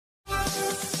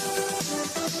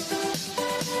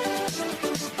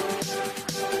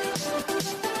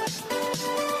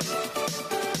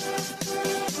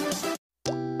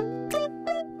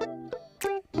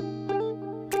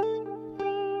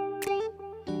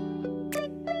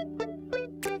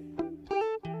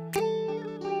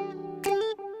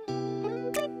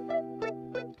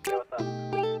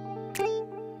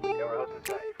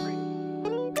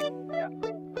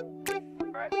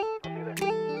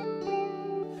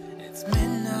It's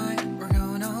midnight, we're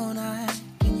going all night.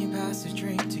 Can you pass a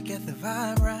drink to get the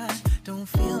vibe right? Don't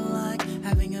feel like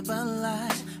having a Bud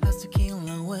Light. How's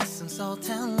tequila with some salt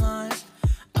and lime?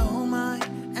 Oh my,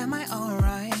 am I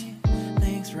alright?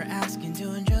 Thanks for asking,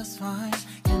 doing just fine.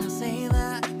 Can I say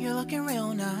that you're looking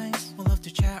real nice? We'll love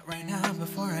to chat right now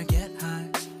before I get high.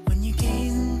 When you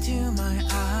gaze into my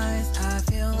eyes, I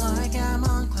feel like I'm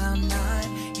on cloud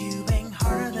nine. You bang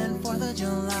harder than 4th of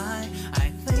July.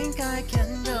 I think I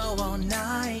can go all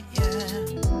night, yeah.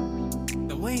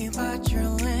 The way you bite your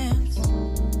lips,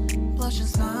 blush and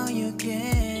smile you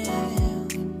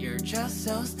give, you're just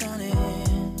so stunning.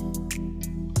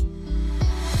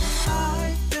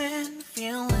 I've been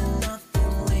feeling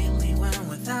nothing lately when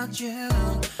without you.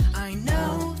 I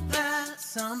know that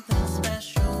something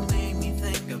special made me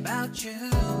think about you.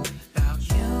 About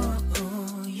you,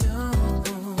 you.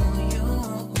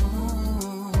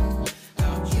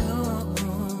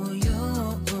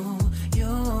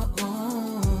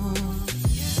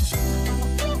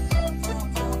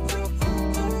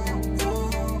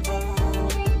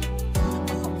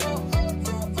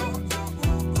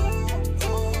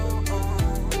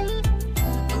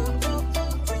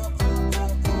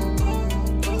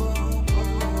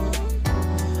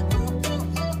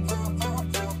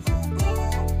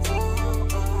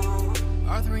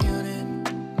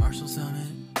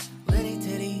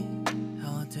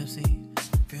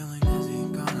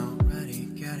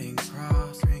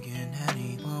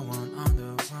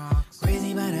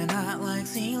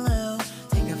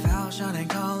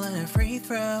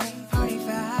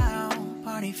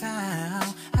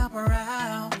 Help her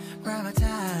out, grab a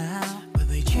towel. But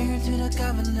they cheered to the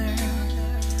governor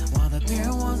while the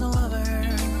beer was a lover.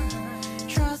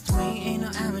 Trust we ain't no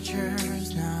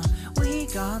amateurs, no. We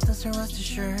got this, so rest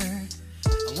assured.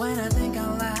 When I think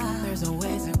out loud, there's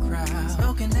always a crowd.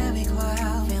 Smoking heavy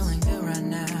cloud, feeling good right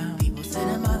now. People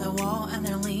sitting by the wall and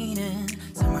they're leaning.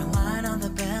 Some are lying on the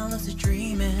bed, lucid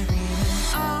dreaming.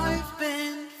 I've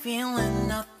been feeling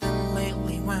nothing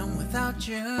lately when without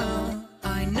you.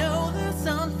 I know that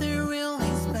something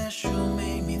really special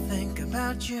made me think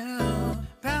about you.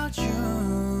 About you.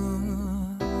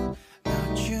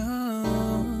 About you.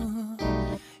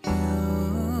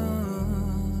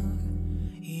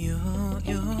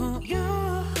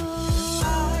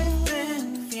 I've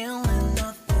been feeling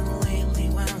nothing lately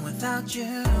when without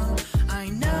you. I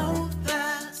know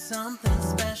that something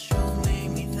special made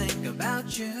me think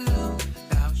about you.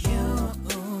 About you,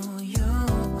 you.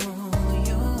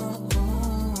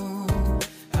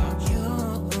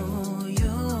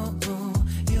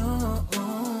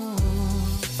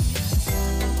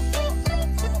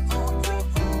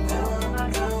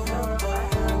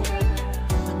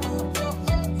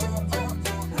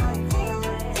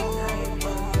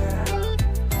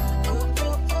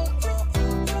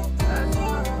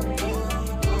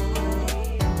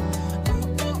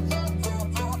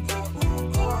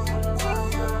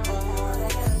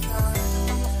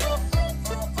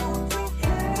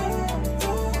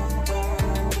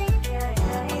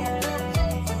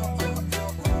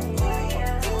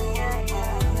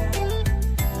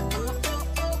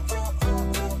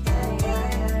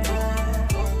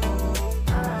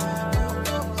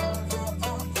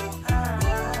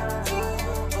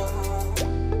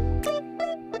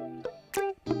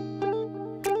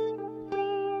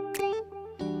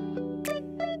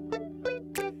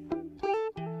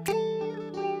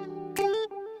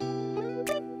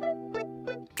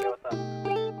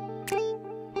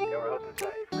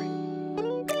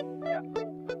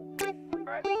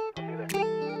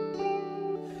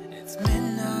 It's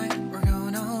midnight, we're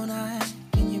going all night.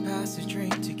 Can you pass a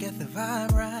drink to get the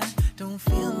vibe right? Don't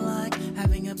feel like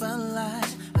having a Bud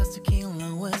Light. How's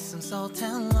tequila with some salt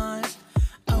and lime?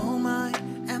 Oh my,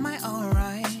 am I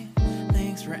alright?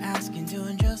 Thanks for asking,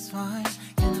 doing just fine.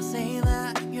 Can I say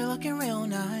that you're looking real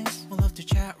nice? We'll love to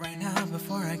chat right now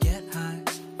before I get high.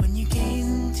 When you gaze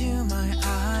into my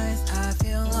eyes, I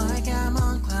feel like I'm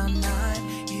on cloud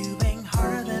nine. You bang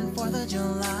harder than 4th of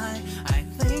July. I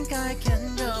think I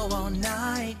can go all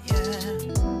night, yeah.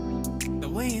 The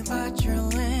way you bite your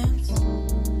lips,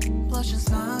 blush and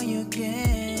smile you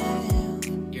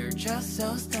give, you're just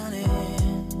so stunning.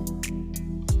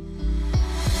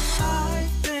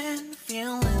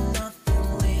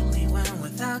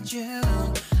 about you.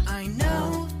 I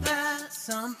know that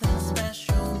something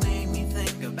special made me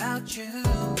think about you.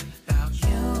 About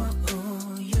you,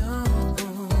 you,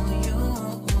 you.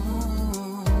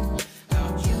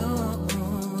 About you,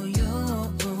 you,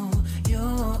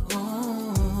 you.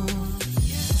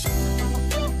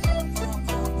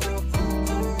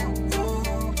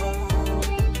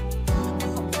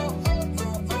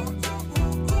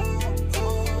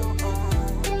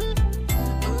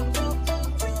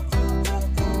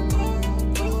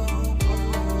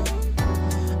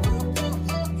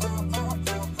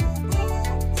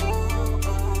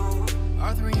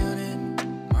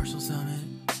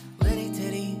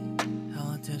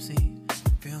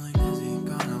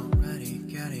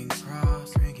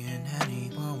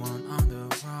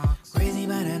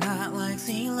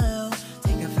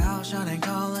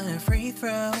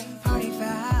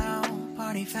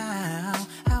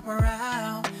 Help her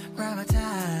out, grab a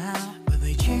towel. But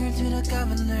they cheered to the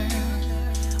governor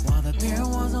while the beer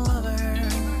was a lover.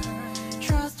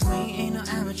 Trust we ain't no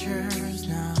amateurs,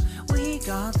 now we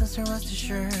got this, so rest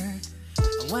assured.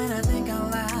 When I think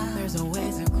out loud, there's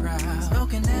always a crowd,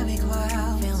 smoking heavy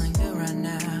cloud, feeling good right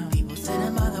now. People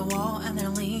sitting by the wall and they're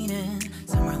leaning,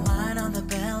 some are lying on the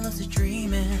bed, lucid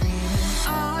dreaming.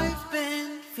 I've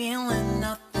been feeling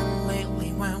nothing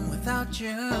lately when without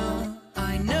you.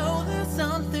 I know that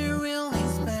something really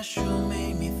special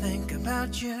made me think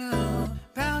about you,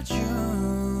 about you,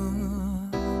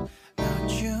 about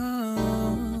you,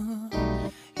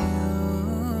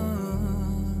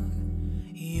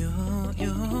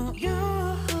 you.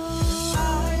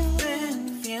 I've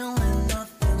been feeling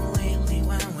nothing lately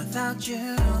when without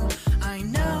you. I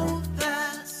know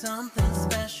that something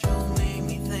special made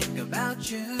me think about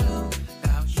you,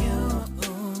 about you,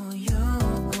 you.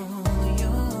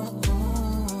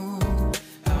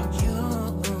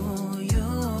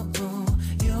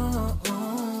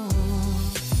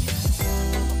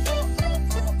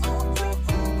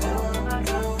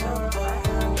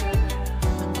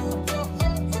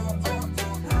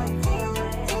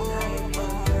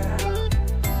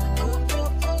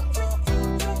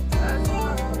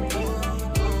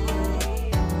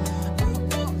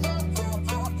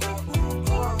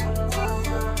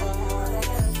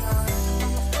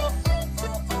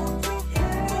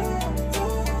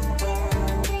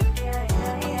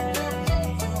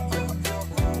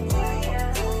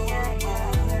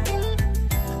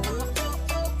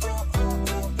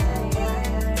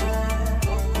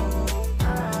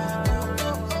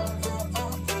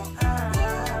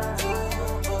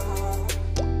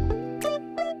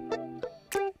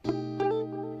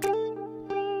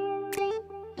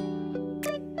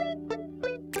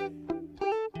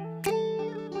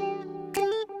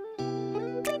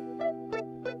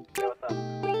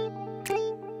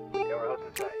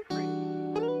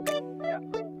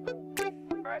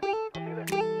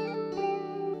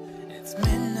 It's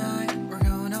midnight, we're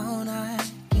going all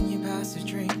night. Can you pass a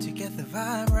drink to get the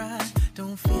vibe right?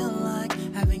 Don't feel like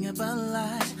having a Bud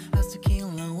Light. How's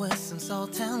tequila with some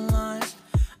salt and lime?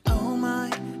 Oh my,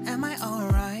 am I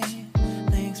alright?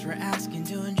 Thanks for asking,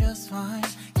 doing just fine.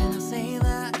 Can I say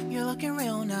that you're looking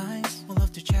real nice? We'll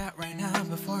love to chat right now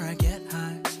before I get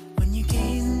high. When you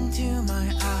gaze into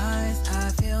my eyes, I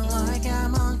feel like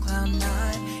I'm on cloud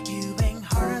nine. You bang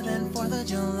harder than 4th of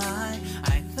July.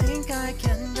 I think I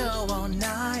can go all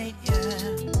night, yeah.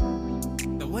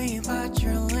 The way you bite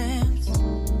your lips,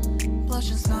 blush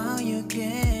and smile you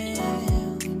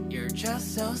give, you're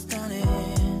just so stunning.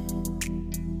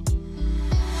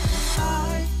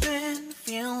 I've been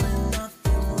feeling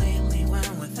nothing lately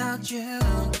when without you.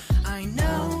 I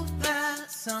know that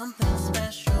something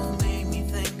special made me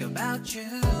think about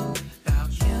you,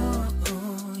 about you,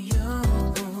 you.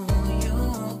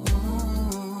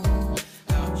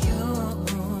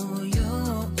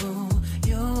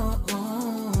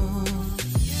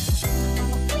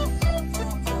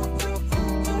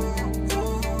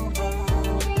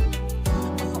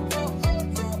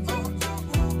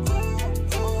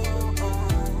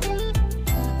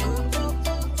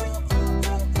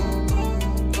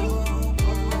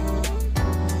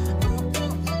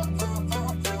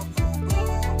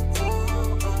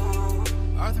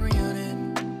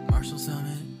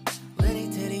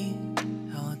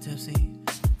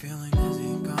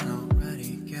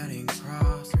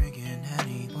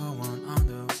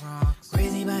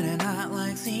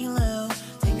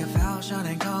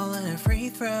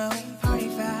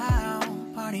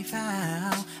 Party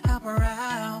foul, help her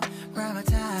out, grab a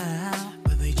towel.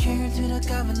 But they cheered to the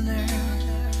governor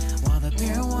while the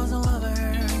beer was a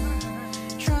lover.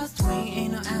 Trust we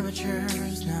ain't no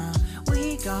amateurs, now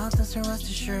we got this, so rest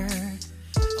assured.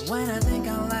 When I think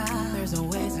out loud, there's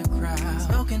always a crowd.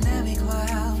 Smoking heavy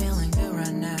cloud, feeling good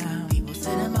right now. People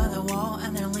sitting by the wall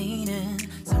and they're leaning.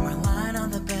 Some are lying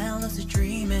on the bed, lucid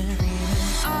dreaming.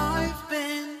 I've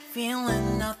been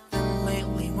feeling nothing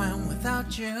lately when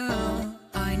without you.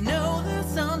 I know that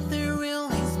something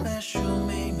really special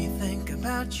made me think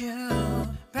about you,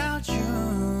 about you,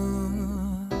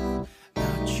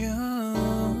 about you.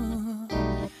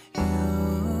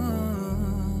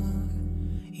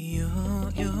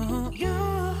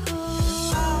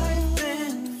 I've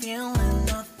been feeling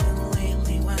nothing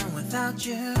lately when without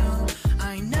you.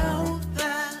 I know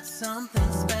that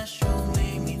something special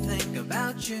made me think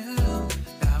about you,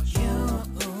 about you,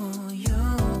 you,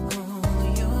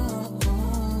 you,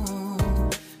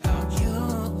 about you,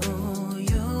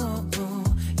 you,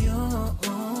 you.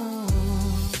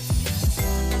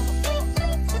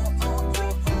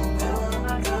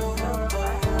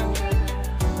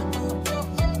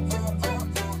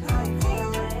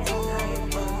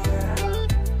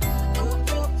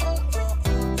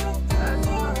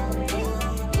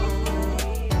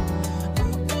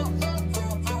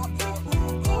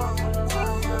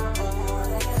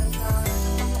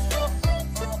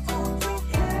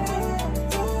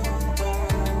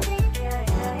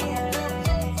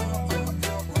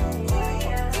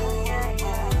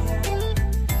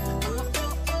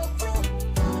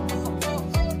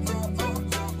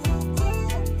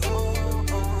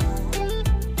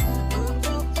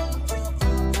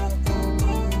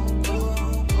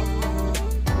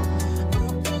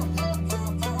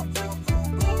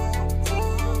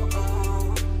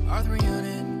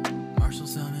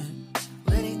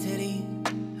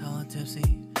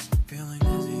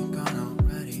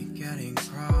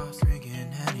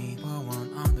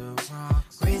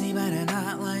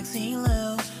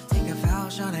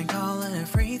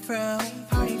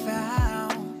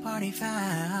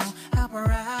 Help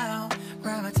her out,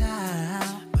 grab a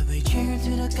towel. But they cheered to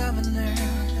the governor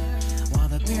while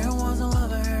the beer was all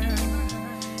over her.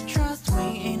 Trust we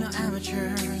ain't no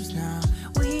amateurs, now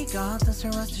we got this, so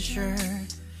rest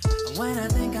assured. When I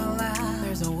think out loud,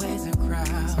 there's always a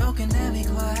crowd. Smoking heavy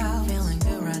cloud, feeling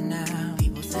good right now.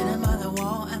 People sitting by the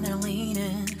wall and they're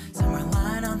leaning. Some are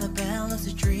lying on the bed,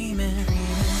 lucid dreaming.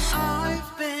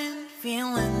 I've been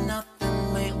feeling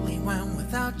nothing lately when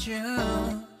without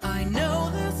you. I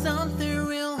know that something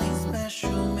really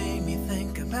special made me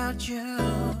think about you,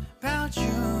 about you,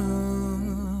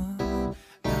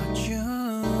 about you,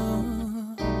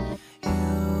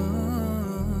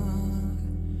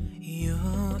 you,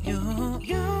 you,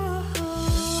 you.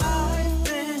 I've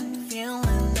been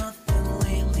feeling nothing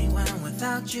lately when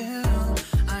without you.